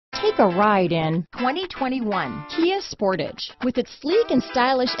Take a ride in 2021 Kia Sportage. With its sleek and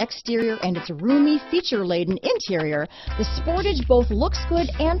stylish exterior and its roomy, feature-laden interior, the Sportage both looks good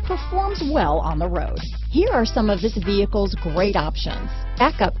and performs well on the road. Here are some of this vehicle's great options: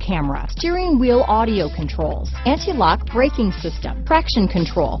 backup camera, steering wheel audio controls, anti-lock braking system, traction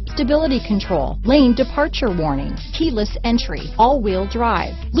control, stability control, lane departure warning, keyless entry, all-wheel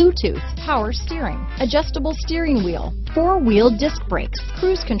drive, Bluetooth, power steering, adjustable steering wheel, four-wheel disc brakes,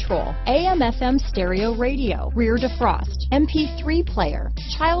 cruise control, AM/FM stereo radio, rear defrost, MP3 player,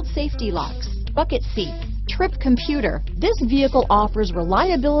 child safety locks, bucket seats, trip computer. This vehicle offers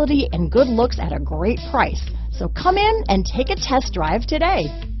reliability and good looks at a great price. So come in and take a test drive today.